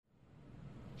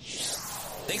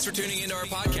Thanks for tuning into our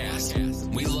podcast.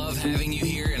 We love having you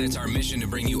here, and it's our mission to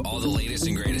bring you all the latest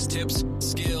and greatest tips,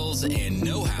 skills, and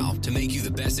know-how to make you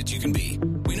the best that you can be.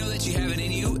 We know that you have it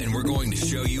in you, and we're going to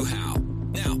show you how.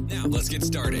 Now, let's get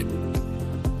started.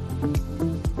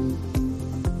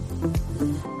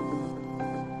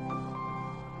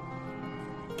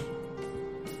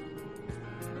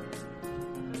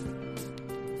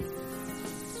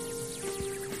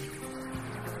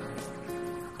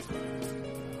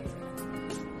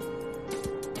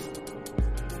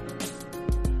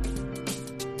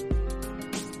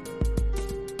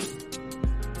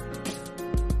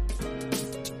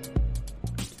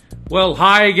 Well,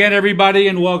 hi again, everybody,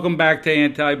 and welcome back to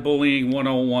Anti-Bullying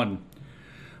 101.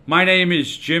 My name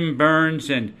is Jim Burns,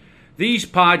 and these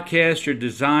podcasts are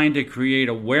designed to create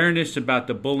awareness about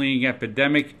the bullying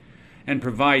epidemic and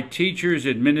provide teachers,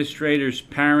 administrators,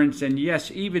 parents, and yes,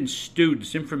 even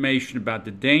students information about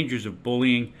the dangers of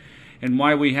bullying and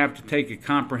why we have to take a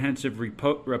comprehensive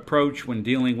approach when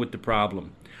dealing with the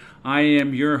problem. I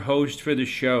am your host for the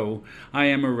show. I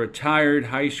am a retired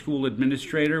high school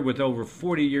administrator with over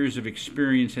 40 years of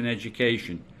experience in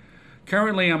education.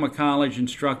 Currently, I'm a college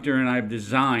instructor, and I've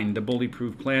designed the Bully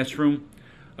Proof Classroom,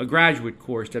 a graduate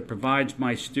course that provides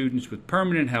my students with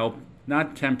permanent help,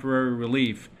 not temporary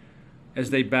relief, as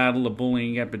they battle the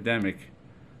bullying epidemic.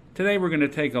 Today, we're going to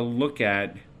take a look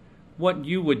at what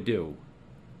you would do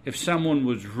if someone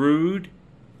was rude,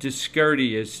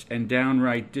 discourteous, and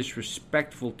downright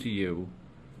disrespectful to you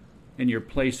in your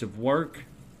place of work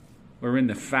or in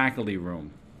the faculty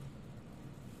room.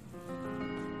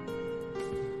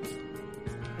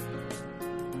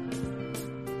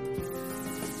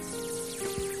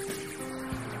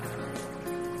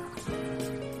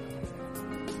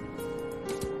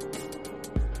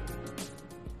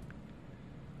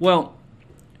 Well,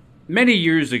 many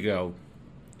years ago,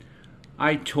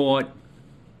 I taught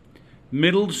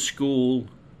middle school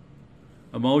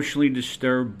emotionally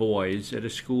disturbed boys at a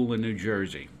school in New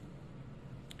Jersey.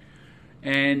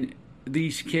 And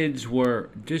these kids were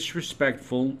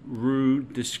disrespectful,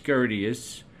 rude,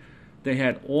 discourteous. They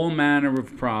had all manner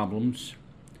of problems.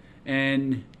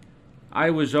 And I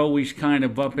was always kind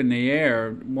of up in the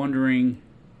air wondering,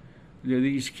 do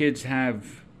these kids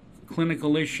have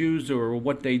clinical issues, or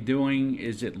what they doing?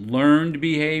 Is it learned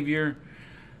behavior?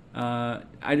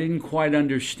 I didn't quite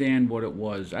understand what it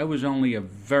was. I was only a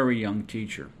very young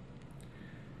teacher.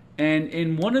 And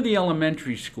in one of the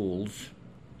elementary schools,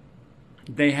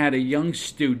 they had a young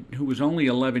student who was only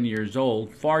 11 years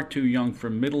old, far too young for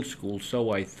middle school,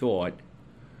 so I thought,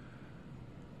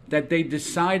 that they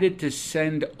decided to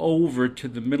send over to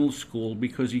the middle school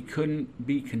because he couldn't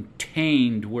be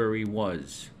contained where he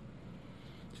was.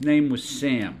 His name was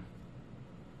Sam.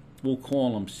 We'll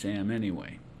call him Sam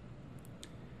anyway.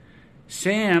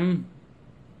 Sam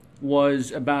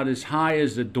was about as high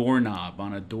as the doorknob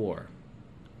on a door.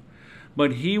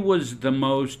 But he was the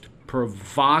most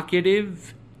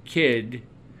provocative kid.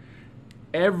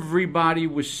 Everybody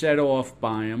was set off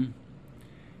by him.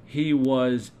 He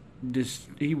was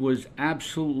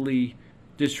absolutely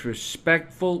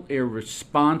disrespectful,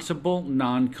 irresponsible,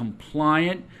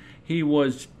 non-compliant. He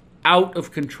was out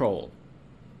of control.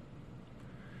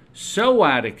 So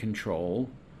out of control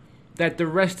that the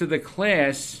rest of the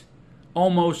class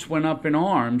almost went up in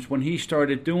arms when he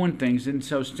started doing things. And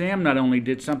so Sam not only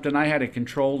did something, I had to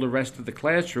control the rest of the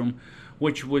classroom,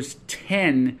 which was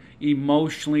 10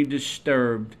 emotionally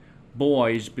disturbed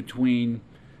boys between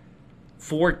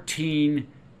 14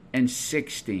 and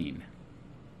 16.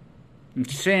 And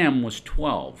Sam was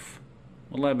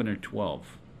 11 or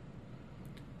 12.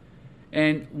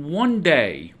 And one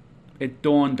day, it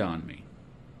dawned on me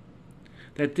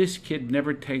that this kid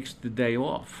never takes the day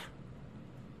off.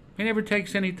 He never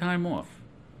takes any time off.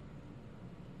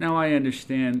 Now I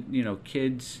understand,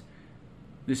 kids,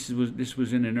 this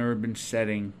was in an urban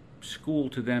setting. School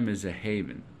to them is a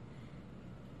haven.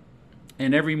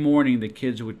 And every morning the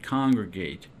kids would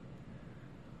congregate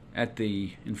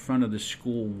in front of the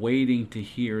school waiting to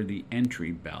hear the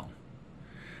entry bell.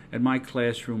 And my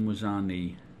classroom was on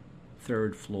the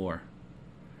 3rd floor.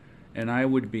 And I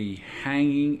would be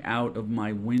hanging out of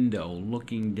my window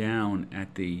looking down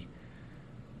at the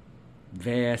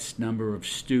vast number of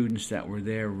students that were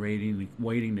there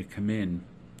waiting to come in.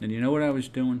 And you know what I was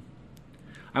doing?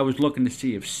 I was looking to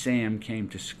see if Sam came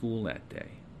to school that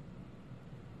day.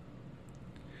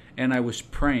 And I was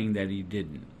praying that he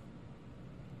didn't.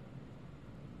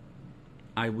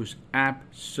 I was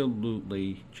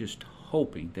absolutely just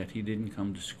hoping that he didn't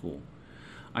come to school.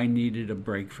 I needed a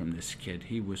break from this kid.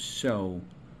 He was so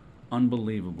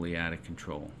unbelievably out of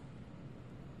control.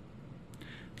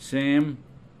 Sam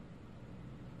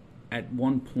at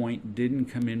one point didn't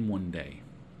come in one day.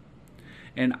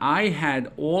 And I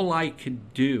had all I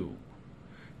could do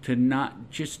to not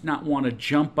want to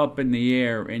jump up in the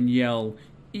air and yell,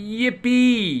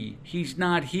 "Yippee! He's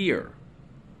not here."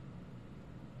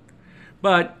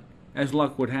 But, as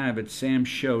luck would have it, Sam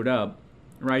showed up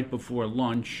right before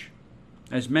lunch,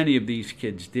 as many of these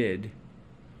kids did.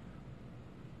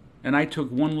 And I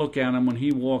took one look at him when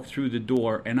he walked through the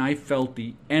door, and I felt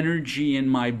the energy in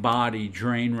my body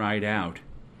drain right out.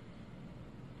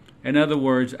 In other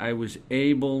words, I was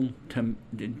able to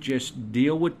just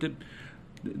deal with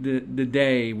the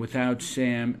day without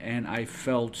Sam, and I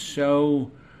felt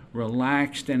so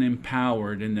relaxed and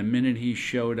empowered. And the minute he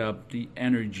showed up, the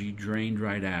energy drained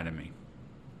right out of me.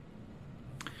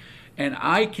 And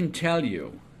I can tell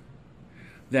you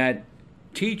that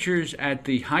teachers at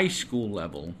the high school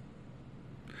level,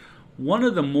 one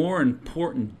of the more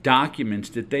important documents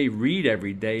that they read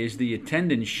every day is the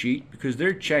attendance sheet, because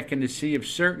they're checking to see if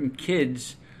certain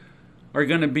kids are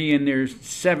going to be in their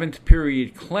 7th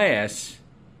period class,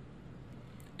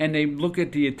 and they look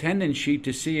at the attendance sheet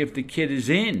to see if the kid is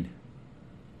in,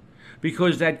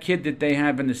 because that kid that they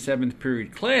have in the 7th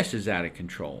period class is out of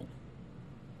control.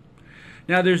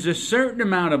 Now, there's a certain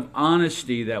amount of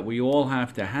honesty that we all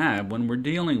have to have when we're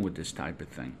dealing with this type of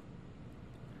thing.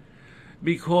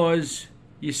 Because,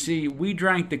 you see, we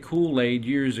drank the Kool-Aid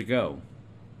years ago.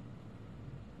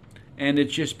 And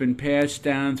it's just been passed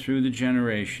down through the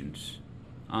generations,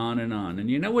 on and on. And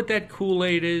you know what that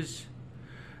Kool-Aid is?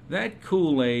 That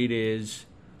Kool-Aid is,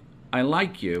 I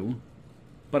like you,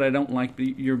 but I don't like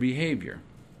your behavior.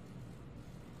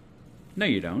 No,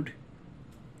 you don't.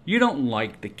 You don't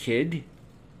like the kid.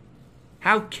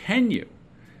 How can you?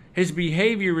 His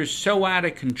behavior is so out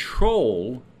of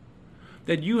control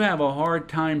that you have a hard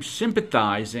time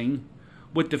sympathizing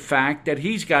with the fact that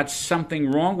he's got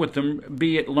something wrong with him,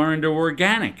 be it learned or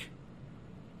organic.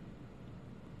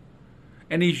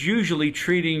 And he's usually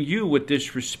treating you with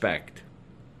disrespect.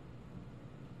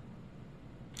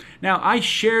 Now, I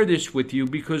share this with you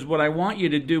because what I want you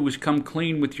to do is come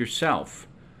clean with yourself.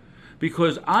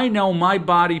 Because I know my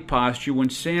body posture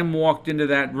when Sam walked into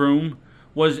that room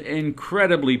was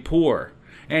incredibly poor,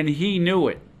 and he knew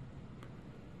it.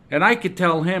 And I could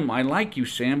tell him, "I like you,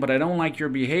 Sam, but I don't like your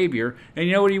behavior." And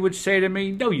you know what he would say to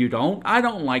me? "No, you don't. I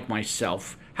don't like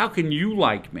myself. How can you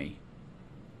like me?"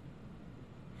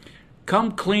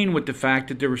 Come clean with the fact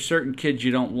that there are certain kids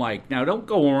you don't like. Now, don't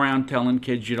go around telling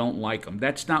kids you don't like them.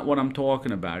 That's not what I'm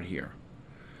talking about here.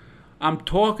 I'm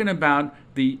talking about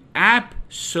the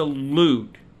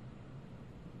absolute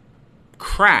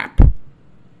crap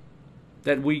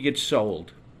that we get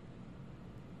sold.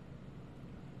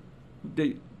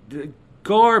 The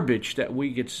garbage that we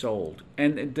get sold.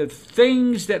 And the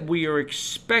things that we are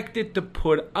expected to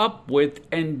put up with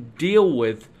and deal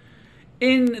with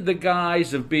in the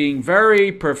guise of being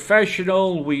very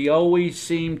professional. We always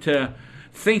seem to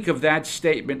think of that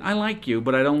statement, "I like you,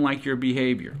 but I don't like your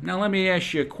behavior." Now let me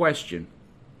ask you a question.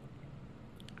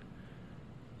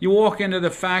 You walk into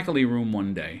the faculty room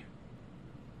one day,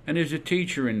 and there's a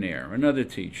teacher in there, another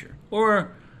teacher.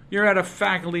 Or you're at a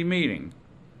faculty meeting,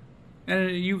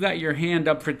 and you got your hand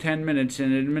up for 10 minutes,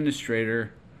 and an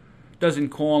administrator doesn't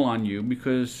call on you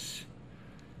because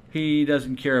he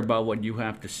doesn't care about what you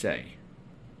have to say.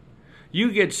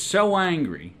 You get so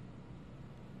angry,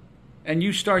 and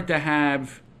you start to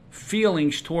have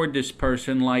feelings toward this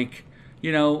person like,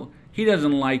 he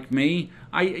doesn't like me.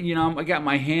 I got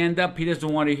my hand up. He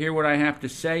doesn't want to hear what I have to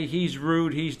say. He's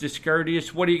rude. He's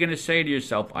discourteous. What are you going to say to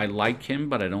yourself? "I like him,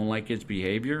 but I don't like his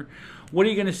behavior." What are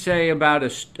you going to say about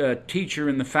a teacher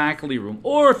in the faculty room?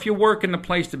 Or if you work in the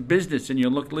place of business and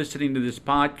you're listening to this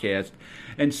podcast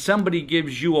and somebody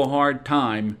gives you a hard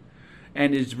time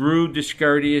and is rude,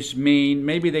 discourteous, mean,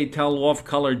 maybe they tell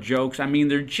off-color jokes. I mean,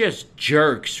 they're just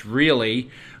jerks, really.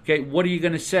 Okay, what are you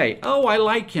going to say? "Oh, I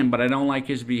like him, but I don't like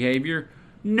his behavior"?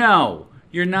 No,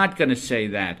 you're not going to say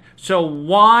that. So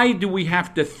why do we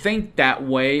have to think that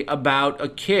way about a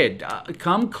kid?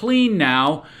 Come clean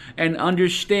now and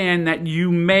understand that you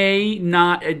may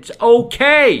not. It's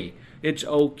okay. It's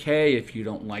okay if you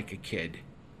don't like a kid.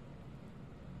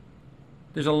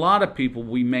 There's a lot of people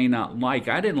we may not like.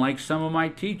 I didn't like some of my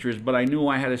teachers, but I knew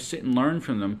I had to sit and learn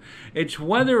from them. It's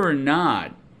whether or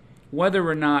not,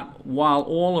 while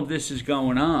all of this is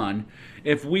going on,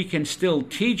 if we can still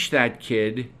teach that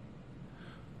kid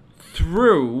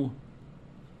through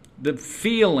the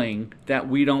feeling that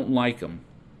we don't like them.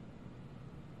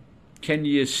 Can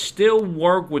you still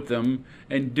work with them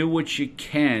and do what you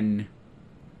can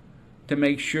to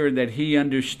make sure that he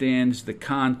understands the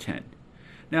content?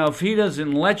 Now, if he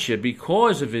doesn't let you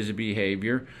because of his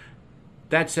behavior,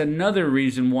 that's another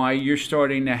reason why you're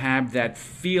starting to have that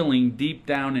feeling deep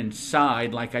down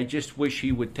inside, like, I just wish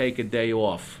he would take a day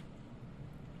off.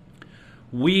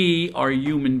 We are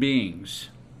human beings.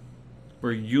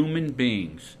 We're human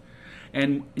beings.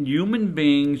 And human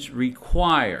beings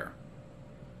require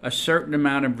a certain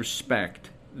amount of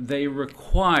respect. They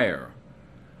require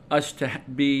us to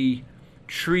be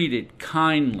treated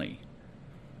kindly.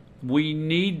 We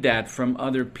need that from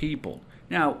other people.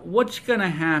 Now, what's going to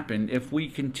happen if we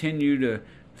continue to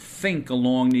think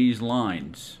along these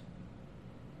lines?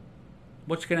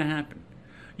 What's going to happen?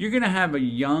 You're going to have a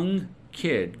young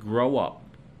kid grow up.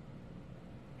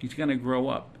 He's going to grow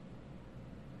up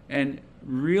and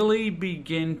really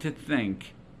begin to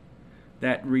think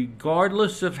that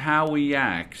regardless of how he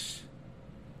acts,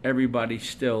 everybody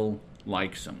still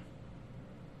likes him.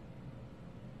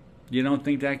 You don't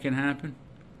think that can happen?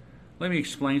 Let me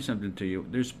explain something to you.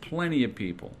 There's plenty of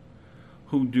people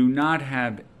who do not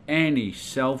have any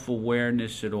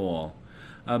self-awareness at all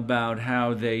about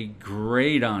how they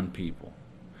grate on people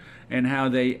and how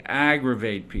they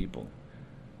aggravate people.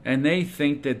 And they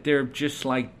think that they're just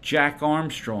like Jack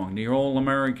Armstrong, the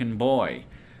all-American boy,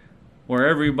 where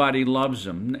everybody loves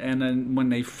him. And then when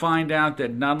they find out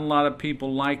that not a lot of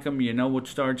people like him, you know what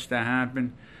starts to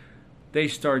happen? They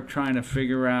start trying to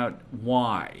figure out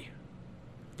why.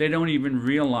 They don't even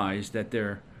realize that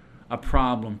they're a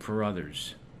problem for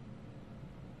others.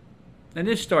 And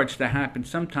this starts to happen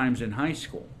sometimes in high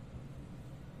school.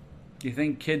 You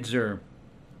think kids are,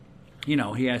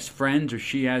 he has friends or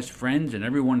she has friends and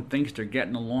everyone thinks they're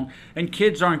getting along. And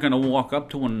kids aren't going to walk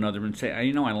up to one another and say, I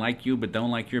like you but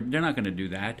don't like your... They're not going to do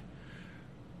that.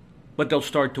 But they'll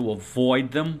start to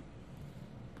avoid them.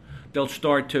 They'll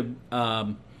start to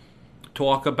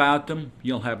talk about them.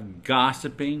 You'll have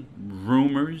gossiping,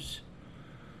 rumors.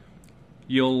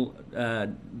 You'll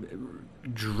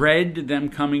dread them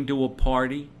coming to a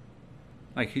party.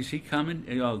 Like, is he coming?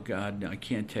 Oh, God, no, I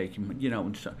can't take him.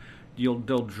 And so they'll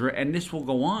dread, and this will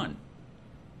go on.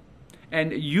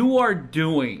 And you are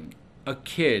doing a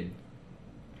kid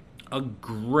a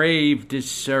grave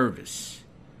disservice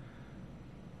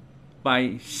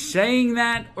by saying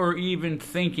that or even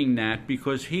thinking that,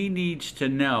 because he needs to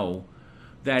know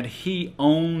that he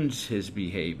owns his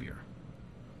behavior.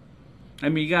 I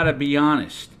mean, you got to be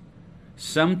honest.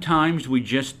 Sometimes we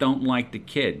just don't like the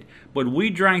kid. But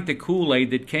we drank the Kool-Aid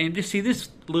that came... See, this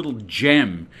little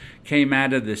gem came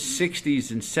out of the 60s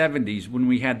and 70s when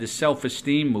we had the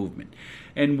self-esteem movement.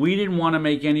 And we didn't want to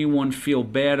make anyone feel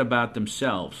bad about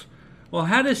themselves. Well,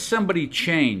 how does somebody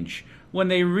change when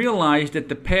they realize that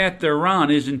the path they're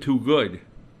on isn't too good?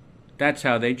 That's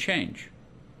how they change.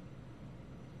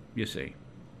 You see.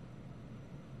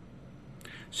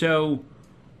 So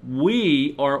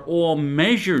we are all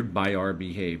measured by our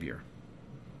behavior.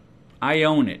 I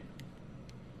own it.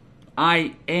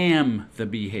 I am the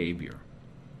behavior.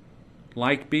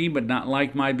 Like me, but not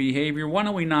like my behavior. Why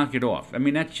don't we knock it off? I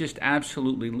mean, that's just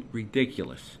absolutely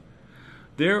ridiculous.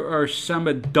 There are some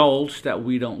adults that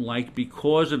we don't like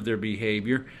because of their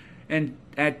behavior, and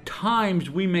at times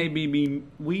we may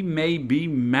be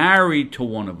married to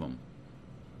one of them.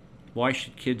 Why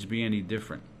should kids be any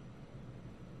different?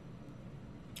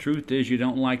 Truth is, you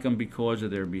don't like them because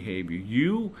of their behavior.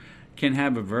 You can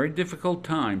have a very difficult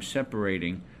time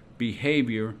separating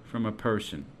behavior from a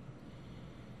person.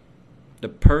 The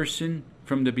person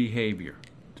from the behavior.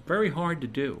 It's very hard to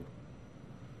do.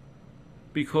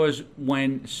 Because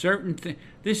when certain things...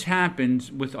 This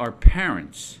happens with our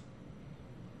parents.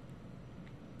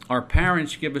 Our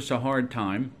parents give us a hard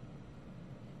time.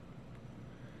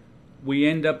 We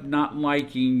end up not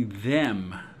liking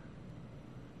them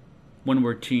when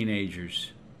we're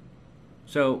teenagers.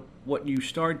 So what you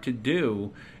start to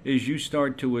do is you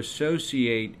start to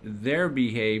associate their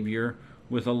behavior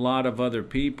with a lot of other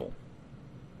people.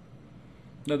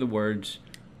 In other words,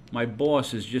 my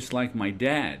boss is just like my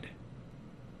dad.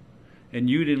 And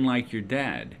you didn't like your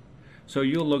dad. So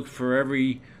you'll look for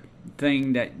every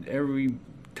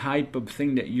type of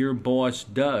thing that your boss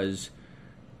does,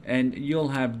 and you'll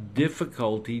have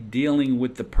difficulty dealing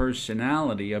with the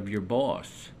personality of your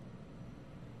boss.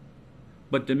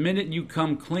 But the minute you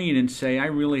come clean and say, I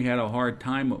really had a hard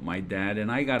time with my dad,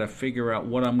 and I got to figure out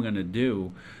what I'm going to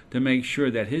do to make sure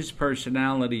that his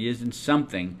personality isn't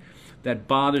something that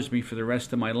bothers me for the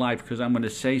rest of my life, because I'm going to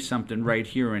say something right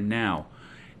here and now.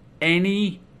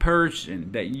 Any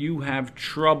person that you have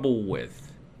trouble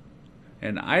with,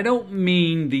 and I don't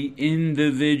mean the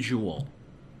individual,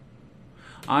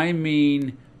 I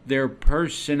mean their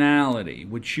personality,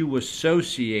 which you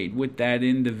associate with that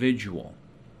individual.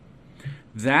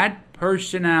 That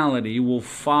personality will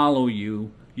follow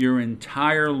you your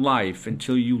entire life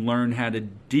until you learn how to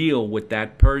deal with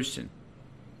that person.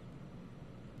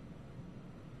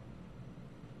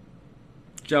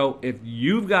 So if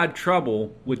you've got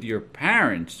trouble with your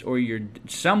parents or your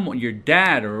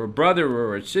dad or a brother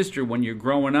or a sister when you're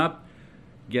growing up,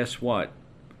 guess what?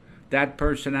 That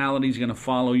personality is going to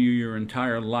follow you your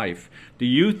entire life. Do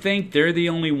you think they're the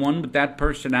only one with that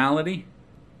personality?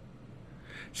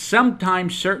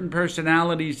 Sometimes certain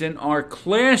personalities in our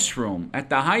classroom at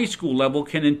the high school level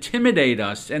can intimidate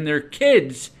us and their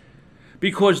kids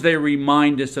because they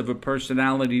remind us of a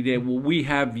personality that we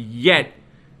have yet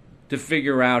to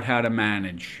figure out how to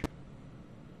manage.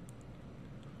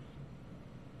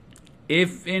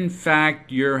 If in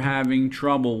fact you're having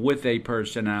trouble with a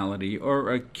personality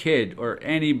or a kid or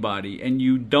anybody and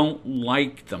you don't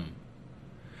like them,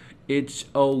 it's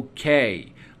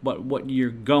okay. But what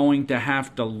you're going to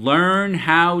have to learn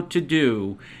how to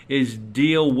do is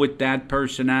deal with that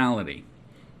personality.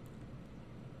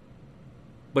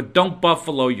 But don't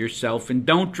buffalo yourself and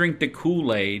don't drink the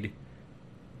Kool-Aid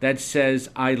that says,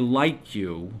 I like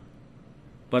you,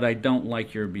 but I don't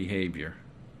like your behavior.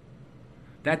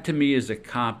 That to me is a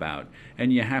cop-out.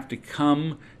 And you have to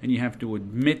come and you have to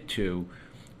admit to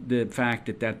the fact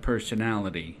that that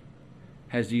personality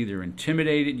has either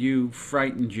intimidated you,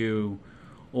 frightened you,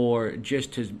 or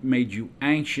just has made you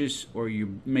anxious, or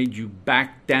made you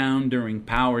back down during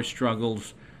power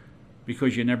struggles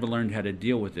because you never learned how to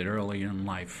deal with it early in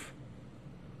life.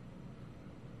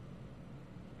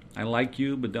 I like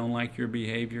you but don't like your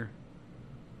behavior.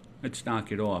 Let's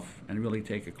knock it off and really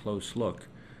take a close look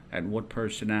at what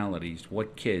personalities,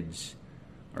 what kids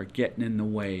are getting in the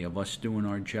way of us doing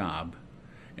our job,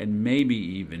 and maybe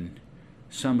even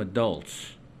some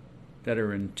adults that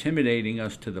are intimidating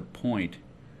us to the point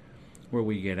where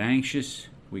we get anxious,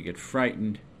 we get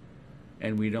frightened,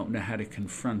 and we don't know how to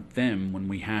confront them when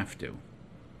we have to.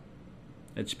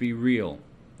 Let's be real.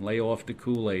 Lay off the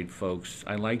Kool-Aid, folks.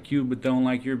 I like you but don't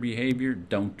like your behavior.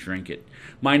 Don't drink it.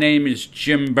 My name is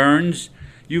Jim Burns.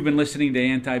 You've been listening to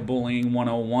Anti-Bullying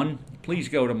 101. Please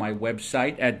go to my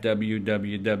website at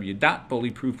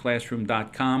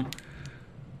www.bullyproofclassroom.com.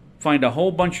 Find a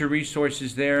whole bunch of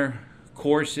resources there,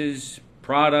 courses,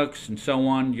 products, and so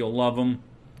on. You'll love them.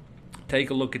 Take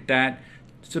a look at that.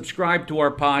 Subscribe to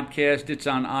our podcast. It's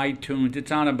on iTunes.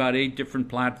 It's on about 8 different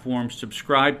platforms.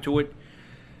 Subscribe to it.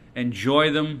 Enjoy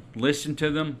them. Listen to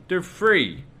them. They're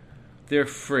free. They're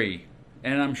free.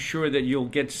 And I'm sure that you'll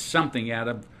get something out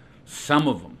of some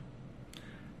of them.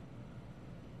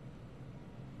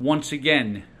 Once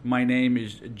again, my name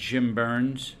is Jim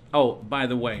Burns. Oh, by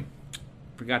the way,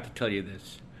 forgot to tell you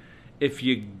this. If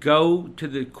you go to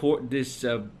this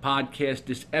podcast,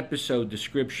 this episode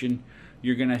description,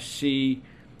 you're going to see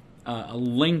a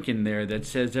link in there that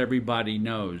says Everybody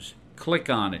Knows. Click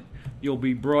on it. You'll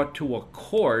be brought to a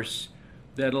course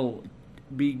that'll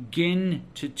begin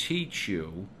to teach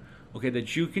you,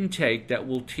 that you can take, that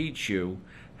will teach you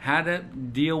how to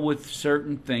deal with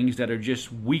certain things that are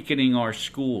just weakening our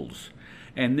schools.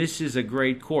 And this is a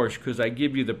great course because I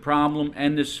give you the problem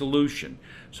and the solution.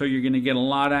 So you're going to get a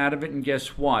lot out of it, and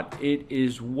guess what? It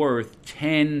is worth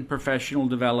 10 professional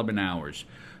development hours.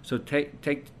 So take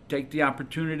the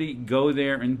opportunity, go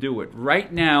there and do it.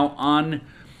 Right now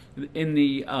in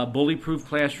the Bullyproof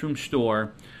Classroom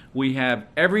store, we have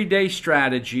everyday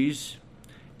strategies,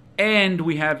 and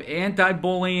we have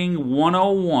Anti-Bullying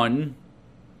 101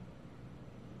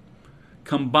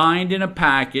 combined in a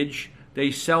package. They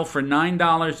sell for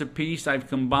 $9 a piece. I've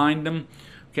combined them.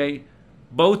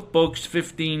 Both books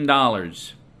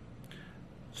 $15.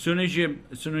 As soon as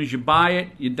you buy it,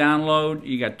 you download.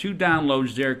 You got 2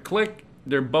 downloads there. Click.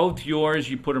 They're both yours.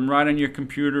 You put them right on your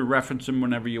computer. Reference them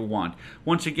whenever you want.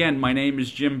 Once again, my name is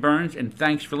Jim Burns, and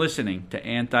thanks for listening to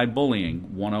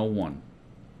Anti-Bullying 101.